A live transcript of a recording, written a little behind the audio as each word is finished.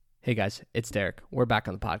Hey guys, it's Derek. We're back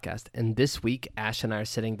on the podcast, and this week Ash and I are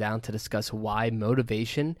sitting down to discuss why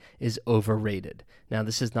motivation is overrated. Now,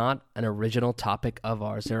 this is not an original topic of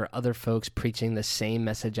ours. There are other folks preaching the same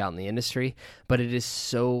message out in the industry, but it is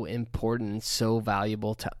so important and so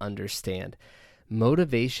valuable to understand.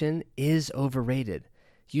 Motivation is overrated.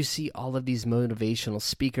 You see all of these motivational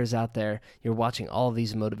speakers out there. You're watching all of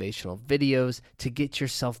these motivational videos to get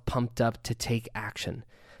yourself pumped up to take action.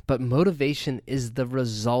 But motivation is the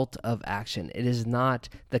result of action. It is not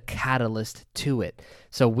the catalyst to it.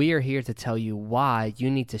 So we are here to tell you why you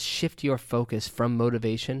need to shift your focus from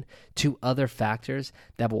motivation to other factors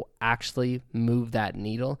that will actually move that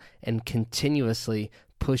needle and continuously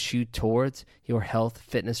push you towards your health,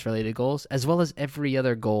 fitness-related goals, as well as every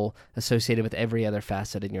other goal associated with every other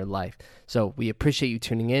facet in your life. So we appreciate you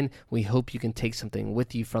tuning in. We hope you can take something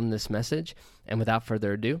with you from this message. And without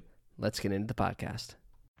further ado, let's get into the podcast.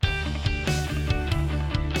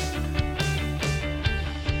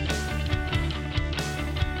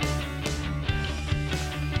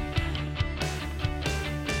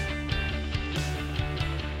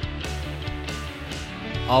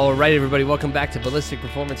 All right, everybody, welcome back to Ballistic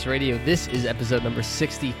Performance Radio. This is episode number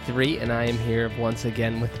 63, and I am here once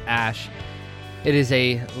again with Ash. It is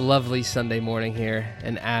a lovely Sunday morning here,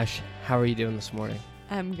 and Ash, how are you doing this morning?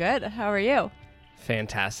 I'm good. How are you?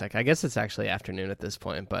 Fantastic. I guess it's actually afternoon at this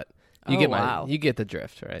point, but you get the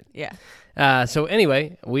drift, right? Yeah. So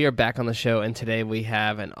anyway, we are back on the show, and today we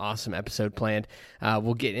have an awesome episode planned.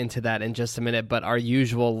 We'll get into that in just a minute, but our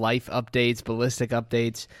usual life updates, ballistic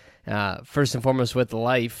updates. First and foremost with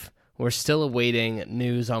life, we're still awaiting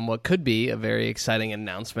news on what could be a very exciting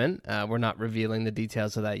announcement. We're not revealing the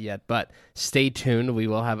details of that yet, but stay tuned. We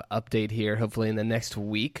will have an update here hopefully in the next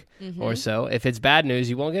week or so. If it's bad news,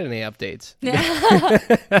 you won't get any updates.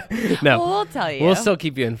 No, well, we'll tell you. We'll still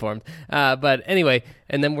keep you informed. But anyway,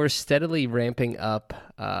 and then we're steadily ramping up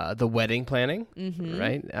the wedding planning,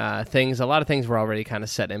 right? A lot of things were already kind of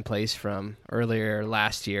set in place from earlier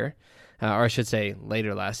last year. Or I should say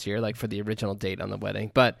later last year, like for the original date on the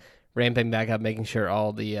wedding. But ramping back up, making sure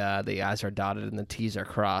all the I's are dotted and the T's are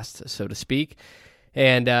crossed, so to speak.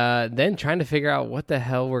 And then trying to figure out what the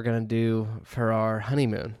hell we're going to do for our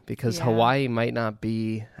honeymoon. Because Hawaii might not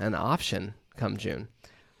be an option come June.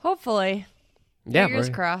 Hopefully. Yeah,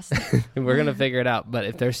 Fingers crossed. We're going to figure it out. But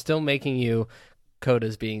if they're still making you...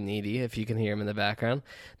 Coda's being needy, if you can hear him in the background.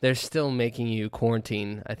 They're still making you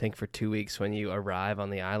quarantine, I think, for 2 weeks when you arrive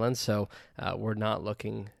on the island. So we're not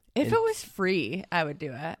looking... If it was free, I would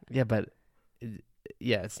do it. Yeah, but...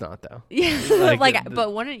 Yeah, it's not, though. Yeah,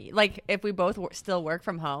 but if we both still work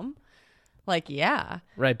from home, yeah.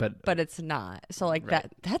 Right, but it's not. So, right.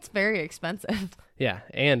 that's very expensive. Yeah,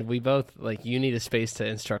 and we both, you need a space to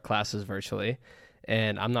instruct classes virtually.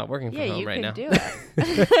 And I'm not working from home right now. Yeah,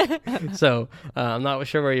 you can do it. So I'm not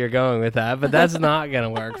sure where you're going with that, but that's not going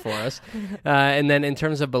to work for us. And then in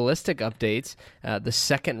terms of ballistic updates, the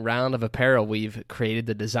second round of apparel, we've created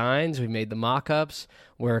the designs, we've made the mock-ups.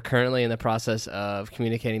 We're currently in the process of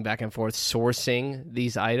communicating back and forth, sourcing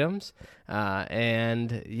these items.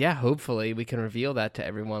 Hopefully we can reveal that to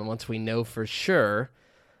everyone once we know for sure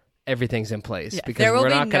everything's in place, because we're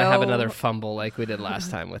not going to have another fumble like we did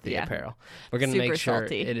last time with the apparel. We're going to make sure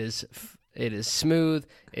it is smooth,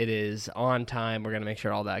 it is on time. We're going to make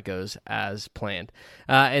sure all that goes as planned.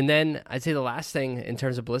 And then I'd say the last thing in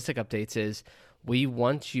terms of ballistic updates is we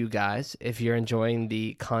want you guys, if you're enjoying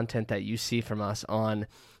the content that you see from us on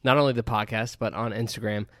not only the podcast, but on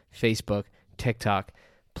Instagram, Facebook, TikTok,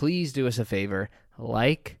 please do us a favor,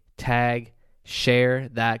 tag, share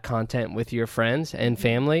that content with your friends and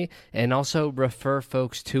family, and also refer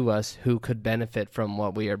folks to us who could benefit from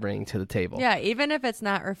what we are bringing to the table. Yeah, even if it's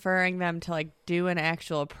not referring them to do an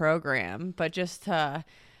actual program, but just to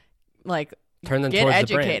turn them get towards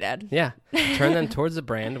educated. The brand. Yeah, turn them towards the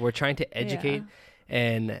brand. We're trying to educate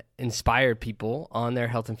and inspire people on their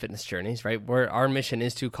health and fitness journeys, right? Our mission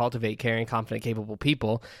is to cultivate caring, confident, capable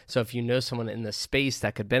people. So if you know someone in the space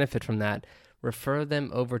that could benefit from that, refer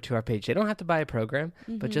them over to our page. They don't have to buy a program,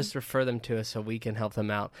 but just refer them to us so we can help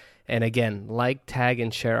them out. And again, tag,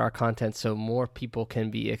 and share our content so more people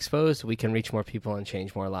can be exposed. We can reach more people and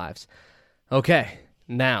change more lives. Okay,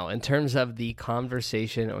 now in terms of the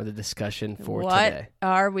conversation or the discussion for today. What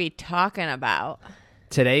are we talking about?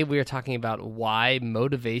 Today we are talking about why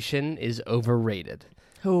motivation is overrated.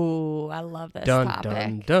 Ooh, I love this topic.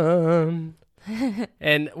 Dun, dun.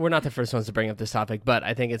 And we're not the first ones to bring up this topic, but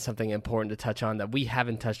I think it's something important to touch on that we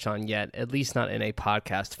haven't touched on yet, at least not in a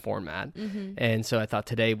podcast format. And so I thought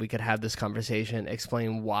today we could have this conversation,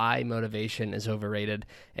 explain why motivation is overrated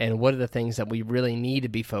and what are the things that we really need to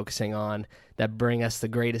be focusing on that bring us the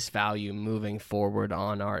greatest value moving forward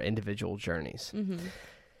on our individual journeys.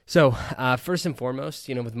 So first and foremost,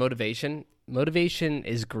 with motivation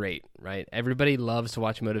is great, right? Everybody loves to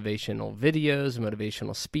watch motivational videos,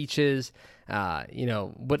 motivational speeches,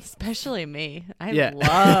 especially me. I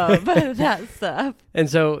love that stuff. And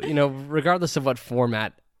so, regardless of what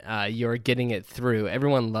format you're getting it through,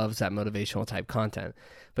 everyone loves that motivational type content.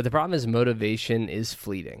 But the problem is motivation is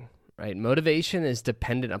fleeting, right? Motivation is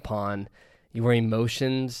dependent upon your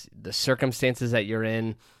emotions, the circumstances that you're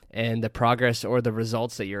in, and the progress or the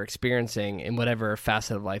results that you're experiencing in whatever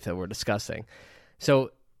facet of life that we're discussing.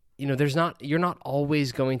 So, you're not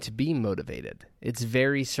always going to be motivated. It's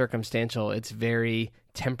very circumstantial. It's very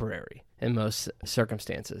temporary in most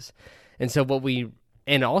circumstances. And so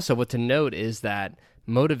what to note is that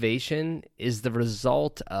motivation is the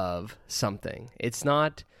result of something.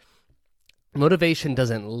 Motivation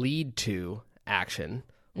doesn't lead to action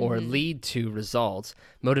or lead to results.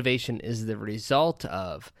 Motivation is the result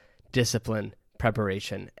of discipline,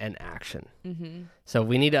 preparation, and action. So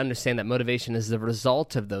we need to understand that motivation is the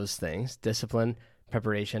result of those things, discipline,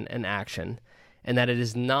 preparation, and action, and that it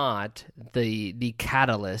is not the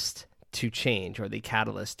catalyst to change or the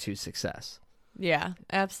catalyst to success. Yeah,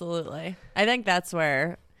 absolutely. I think that's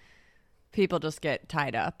where people just get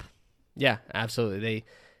tied up. Yeah, absolutely.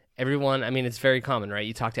 Everyone, it's very common, right?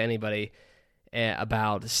 You talk to anybody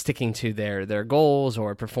about sticking to their goals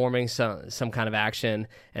or performing some kind of action,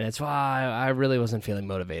 and it's, I really wasn't feeling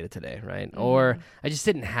motivated today, right? Or I just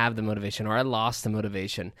didn't have the motivation, or I lost the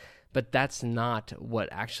motivation. But that's not what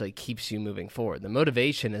actually keeps you moving forward. The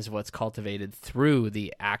motivation is what's cultivated through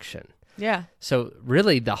the action. Yeah. So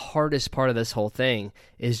really the hardest part of this whole thing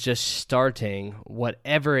is just starting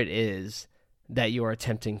whatever it is that you are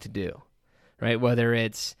attempting to do, right? Whether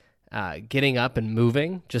it's getting up and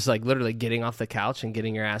moving, just like literally getting off the couch and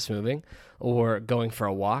getting your ass moving, or going for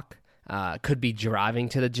a walk, could be driving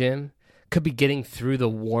to the gym, could be getting through the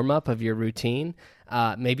warm-up of your routine.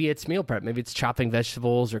 Maybe it's meal prep, maybe it's chopping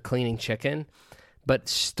vegetables or cleaning chicken, but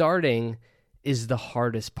starting is the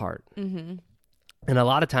hardest part. And a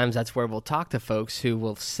lot of times that's where we'll talk to folks who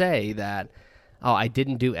will say that, I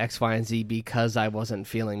didn't do X, Y, and Z because I wasn't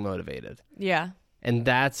feeling motivated. Yeah. And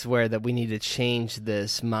that's where that we need to change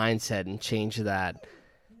this mindset and change that.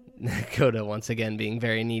 Coda, once again, being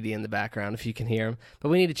very needy in the background, if you can hear him. But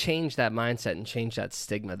we need to change that mindset and change that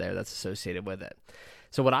stigma there that's associated with it.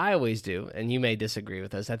 So what I always do, and you may disagree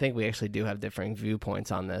with this, I think we actually do have differing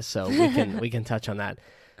viewpoints on this, so we can touch on that.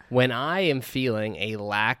 When I am feeling a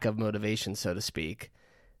lack of motivation, so to speak,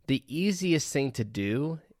 the easiest thing to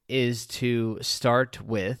do is to start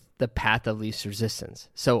with the path of least resistance.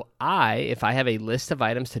 So if I have a list of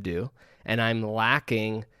items to do and I'm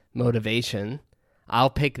lacking motivation, I'll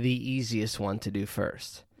pick the easiest one to do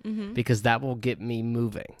first because that will get me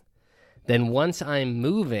moving. Then once I'm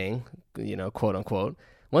moving, quote unquote,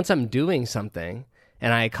 once I'm doing something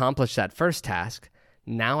and I accomplish that first task,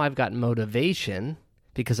 now I've got motivation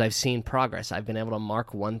because I've seen progress. I've been able to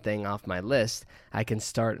mark one thing off my list. I can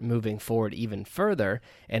start moving forward even further,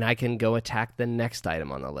 and I can go attack the next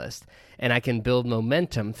item on the list. And I can build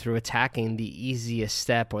momentum through attacking the easiest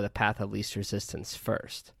step or the path of least resistance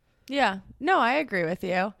first. Yeah. No, I agree with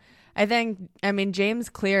you. James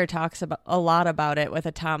Clear talks a lot about it with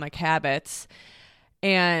Atomic Habits.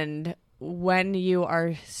 And when you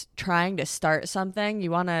are trying to start something,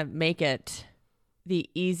 you want to make it the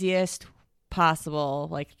easiest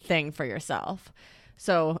possible thing for yourself.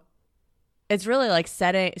 So it's really like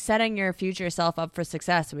setting your future self up for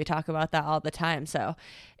success. We talk about that all the time. So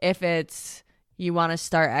if it's you want to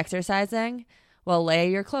start exercising, well,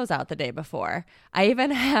 lay your clothes out the day before. I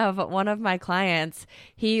even have one of my clients,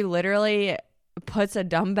 he literally puts a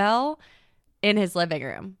dumbbell in his living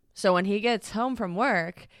room. So when he gets home from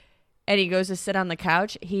work and he goes to sit on the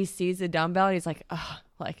couch, he sees the dumbbell and he's like,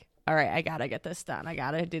 all right, I got to get this done. I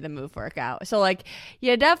got to do the move workout. So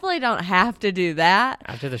you definitely don't have to do that.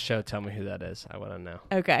 After the show, tell me who that is. I want to know.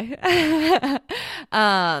 Okay.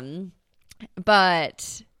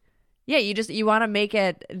 But yeah, you want to make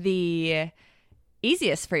it the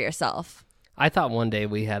easiest for yourself. I thought one day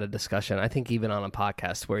we had a discussion, I think even on a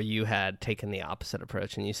podcast, where you had taken the opposite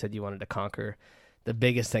approach and you said you wanted to conquer the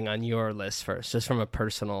biggest thing on your list first, just from a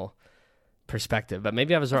personal perspective. But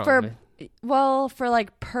maybe I was wrong. For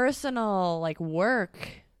personal work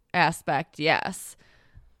aspect, yes.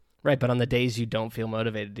 Right, but on the days you don't feel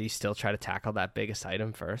motivated, do you still try to tackle that biggest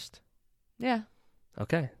item first? Yeah.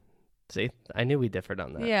 Okay. See, I knew we differed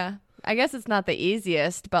on that. Yeah. I guess it's not the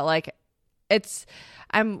easiest, but like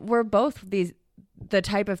we're both the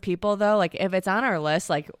type of people though, like if it's on our list,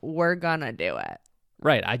 like we're gonna do it.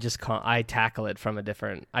 Right. I tackle it from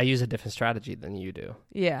I use a different strategy than you do.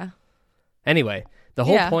 Yeah. Anyway, the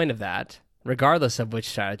whole point of that, regardless of which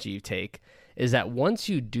strategy you take, is that once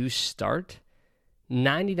you do start,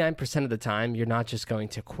 99% of the time, you're not just going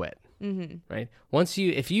to quit. Mm-hmm. Right?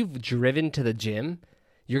 If you've driven to the gym,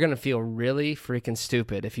 you're going to feel really freaking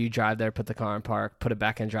stupid if you drive there, put the car in park, put it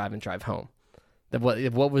back in drive, and drive home.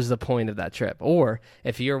 What was the point of that trip? Or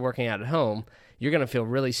if you're working out at home, you're going to feel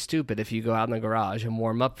really stupid if you go out in the garage and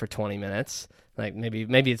warm up for 20 minutes. Like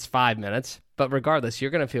maybe it's 5 minutes. But regardless,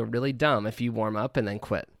 you're going to feel really dumb if you warm up and then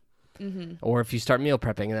quit. Mm-hmm. Or if you start meal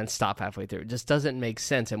prepping and then stop halfway through. It just doesn't make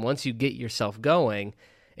sense. And once you get yourself going,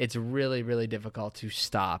 it's really, really difficult to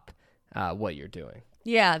stop what you're doing.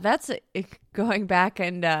 Yeah, that's going back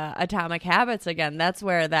into Atomic Habits again. That's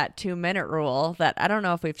where that 2-minute rule that I don't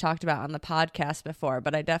know if we've talked about on the podcast before,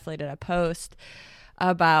 but I definitely did a post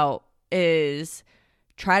about is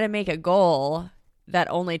try to make a goal that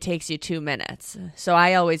only takes you 2 minutes. So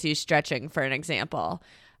I always use stretching for an example.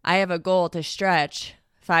 I have a goal to stretch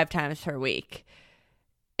 5 times per week.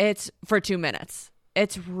 It's for 2 minutes.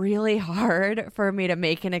 It's really hard for me to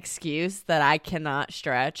make an excuse that I cannot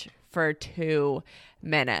stretch for 2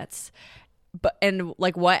 minutes. And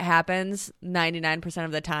like what happens 99%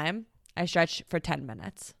 of the time? I stretch for 10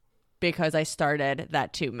 minutes because I started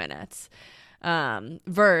that 2 minutes.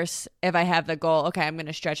 Versus if I have the goal, okay, I'm going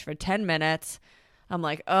to stretch for 10 minutes. I'm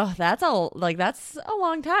like, oh, that's a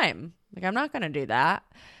long time. Like I'm not going to do that.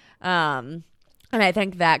 And I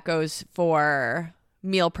think that goes for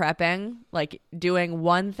meal prepping, like doing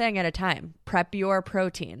one thing at a time. Prep your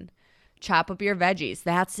protein, chop up your veggies.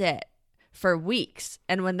 That's it for weeks.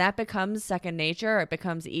 And when that becomes second nature, or it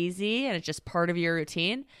becomes easy and it's just part of your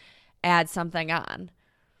routine, add something on.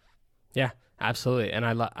 Yeah, absolutely. And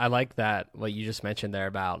I like that, what you just mentioned there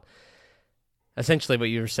about essentially what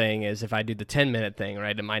you were saying is if I do the 10-minute thing,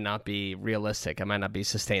 right, it might not be realistic. It might not be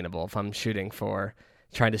sustainable. If I'm shooting for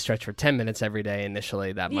trying to stretch for 10 minutes every day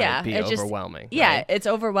initially, that might be overwhelming. Right? It's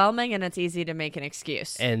overwhelming and it's easy to make an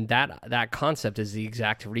excuse. And that concept is the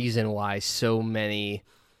exact reason why so many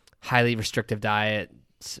highly restrictive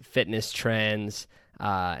diets, fitness trends,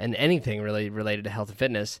 and anything really related to health and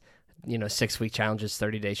fitness, 6-week challenges,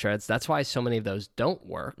 30-day shreds, that's why so many of those don't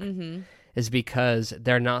work, is because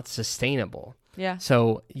they're not sustainable. Yeah.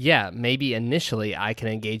 So, maybe initially I can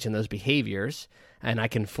engage in those behaviors and I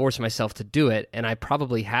can force myself to do it, and I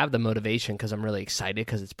probably have the motivation because I'm really excited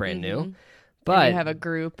because it's brand new. But and you have a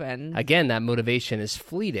group, and again, that motivation is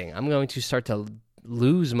fleeting. I'm going to start to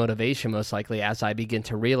lose motivation most likely as I begin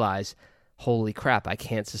to realize, holy crap, I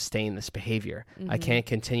can't sustain this behavior. I can't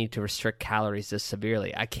continue to restrict calories this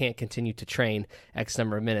severely. I can't continue to train X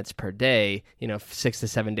number of minutes per day, 6 to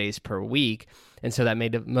 7 days per week. And so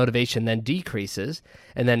that motivation then decreases.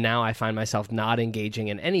 And then now I find myself not engaging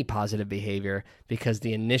in any positive behavior because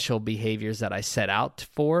the initial behaviors that I set out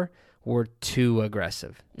for were too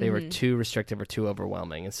aggressive. They were too restrictive or too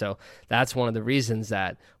overwhelming. And so that's one of the reasons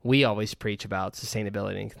that we always preach about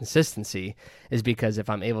sustainability and consistency, is because if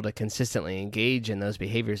I'm able to consistently engage in those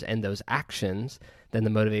behaviors and those actions, then the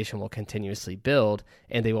motivation will continuously build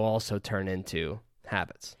and they will also turn into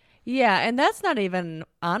habits. Yeah, and that's not even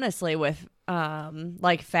honestly with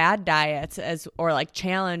like fad diets or like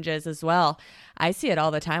challenges as well. I see it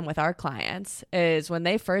all the time with our clients is when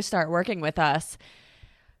they first start working with us,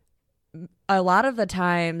 a lot of the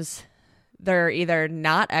times they're either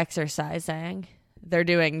not exercising, they're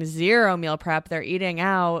doing zero meal prep, they're eating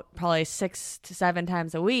out probably 6 to 7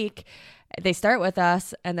 times a week. They start with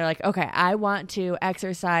us and they're like, okay, I want to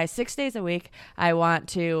exercise 6 days a week. I want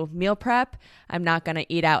to meal prep. I'm not going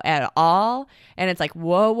to eat out at all. And it's like,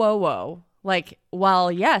 whoa. Like,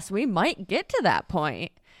 well, yes, we might get to that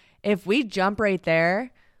point. If we jump right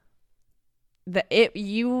there,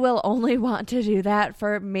 you will only want to do that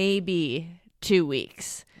for maybe 2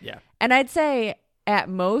 weeks. Yeah. And I'd say at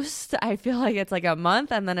most, I feel like it's like a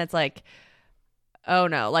month, and then it's like, oh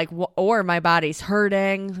no, like, or my body's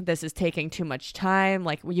hurting. This is taking too much time.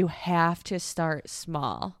 Like, you have to start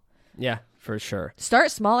small. Yeah, for sure. Start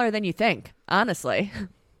smaller than you think, honestly.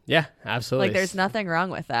 Yeah, absolutely. Like, there's nothing wrong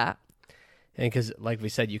with that. And because, like we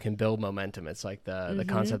said, you can build momentum. It's like the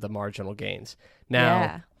concept of marginal gains.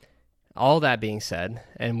 Now, all that being said,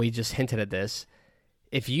 and we just hinted at this,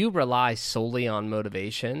 if you rely solely on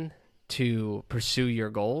motivation to pursue your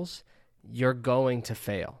goals, you're going to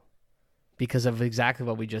fail. because of exactly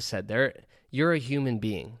what we just said. You're a human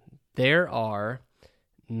being. There are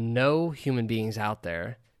no human beings out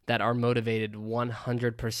there that are motivated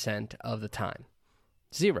 100% of the time.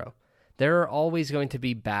 Zero. There are always going to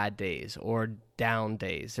be bad days or down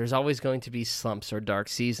days. There's always going to be slumps or dark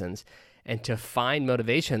seasons. And to find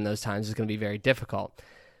motivation in those times is going to be very difficult.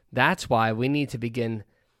 That's why we need to begin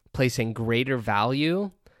placing greater value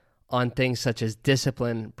on things such as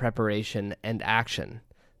discipline, preparation, and action.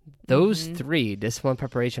 Those three, discipline,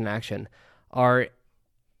 preparation, action, are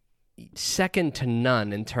second to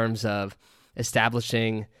none in terms of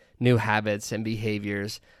establishing new habits and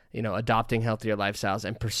behaviors, adopting healthier lifestyles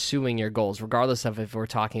and pursuing your goals, regardless of if we're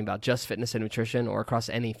talking about just fitness and nutrition or across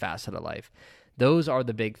any facet of life. Those are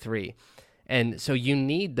the big three. And so you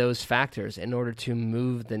need those factors in order to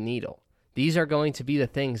move the needle. These are going to be the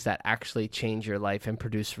things that actually change your life and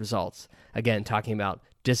produce results. Again, talking about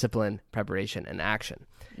discipline, preparation, and action.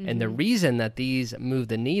 And the reason that these move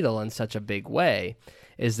the needle in such a big way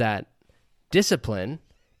is that discipline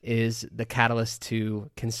is the catalyst to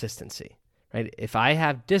consistency, right? If I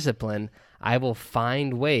have discipline, I will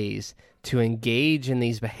find ways to engage in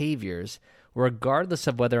these behaviors regardless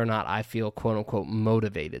of whether or not I feel quote unquote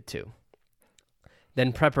motivated to.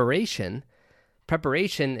 Then preparation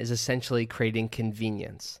is essentially creating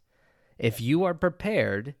convenience. If you are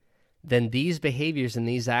prepared, then these behaviors and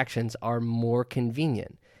these actions are more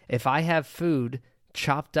convenient. If I have food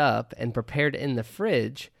chopped up and prepared in the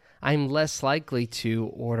fridge, I'm less likely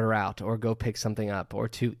to order out or go pick something up or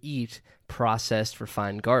to eat processed,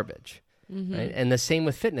 refined garbage. Right? And the same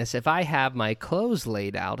with fitness. If I have my clothes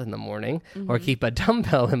laid out in the morning or keep a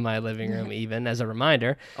dumbbell in my living room even as a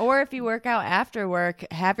reminder. Or if you work out after work,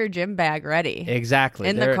 have your gym bag ready. Exactly.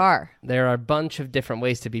 In the car. There are a bunch of different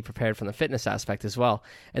ways to be prepared from the fitness aspect as well.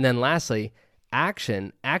 And then lastly,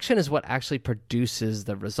 action. Action is what actually produces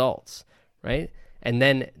the results, right? And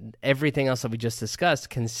then everything else that we just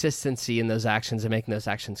discussed, consistency in those actions and making those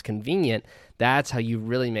actions convenient, that's how you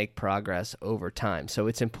really make progress over time. So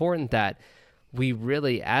it's important that we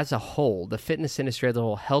really, as a whole, the fitness industry as a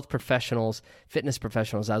whole, health professionals, fitness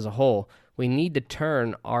professionals as a whole, we need to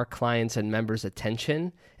turn our clients' and members'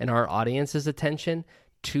 attention and our audience's attention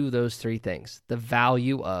to those three things: the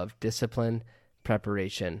value of discipline,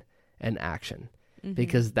 preparation, and action.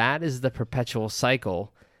 Because that is the perpetual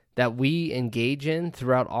cycle that we engage in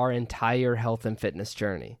throughout our entire health and fitness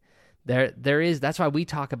journey. That's why we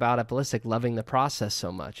talk about at Ballistic loving the process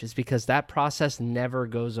so much, is because that process never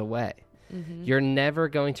goes away. You're never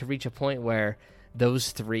going to reach a point where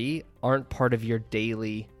those three aren't part of your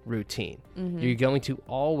daily routine. You're going to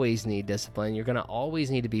always need discipline. You're going to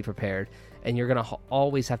always need to be prepared, and you're going to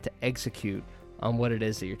always have to execute on what it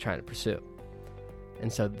is that you're trying to pursue.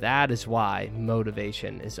 And so that is why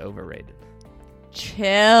motivation is overrated.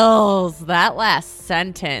 Chills. That last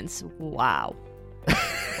sentence. Wow.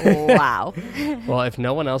 Wow. Well, if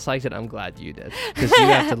no one else liked it, I'm glad you did, because you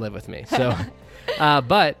have to live with me. So,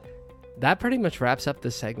 but that pretty much wraps up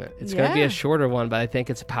this segment. It's going to be a shorter one, but I think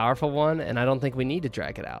it's a powerful one, and I don't think we need to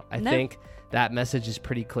drag it out. I think that message is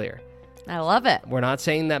pretty clear. I love it. We're not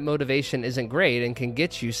saying that motivation isn't great and can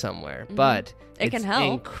get you somewhere, but it can help.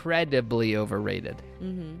 Incredibly overrated.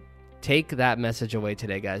 Take that message away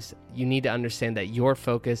today, guys. You need to understand that your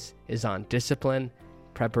focus is on discipline,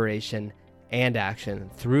 preparation, and action.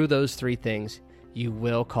 Through those three things, you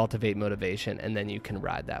will cultivate motivation, and then you can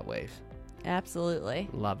ride that wave. Absolutely.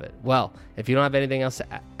 Love it. Well, if you don't have anything else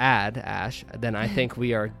to add, Ash, then I think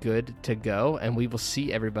we are good to go, and we will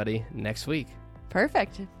see everybody next week.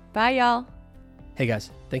 Perfect. Bye, y'all. Hey, guys.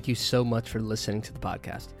 Thank you so much for listening to the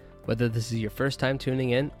podcast. Whether this is your first time tuning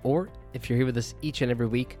in or if you're here with us each and every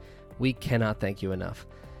week, we cannot thank you enough.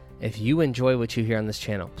 If you enjoy what you hear on this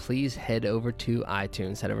channel, please head over to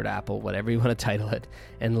iTunes, head over to Apple, whatever you want to title it,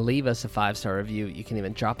 and leave us a 5-star review. You can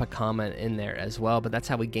even drop a comment in there as well, but that's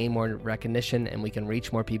how we gain more recognition and we can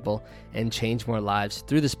reach more people and change more lives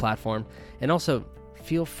through this platform. And also,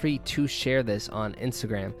 feel free to share this on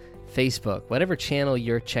Instagram, Facebook, whatever channel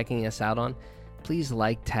you're checking us out on. Please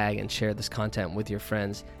like, tag, and share this content with your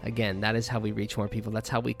friends. Again, that is how we reach more people. That's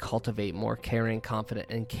how we cultivate more caring, confident,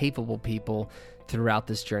 and capable people throughout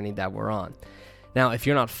this journey that we're on. Now, if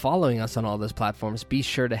you're not following us on all those platforms, be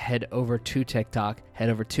sure to head over to TikTok, head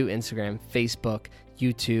over to Instagram, Facebook,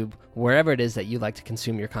 YouTube, wherever it is that you like to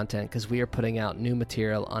consume your content, because we are putting out new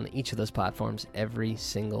material on each of those platforms every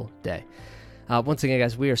single day. Once again,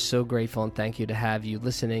 guys, we are so grateful and thank you to have you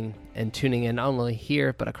listening and tuning in not only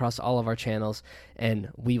here, but across all of our channels. And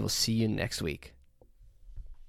we will see you next week.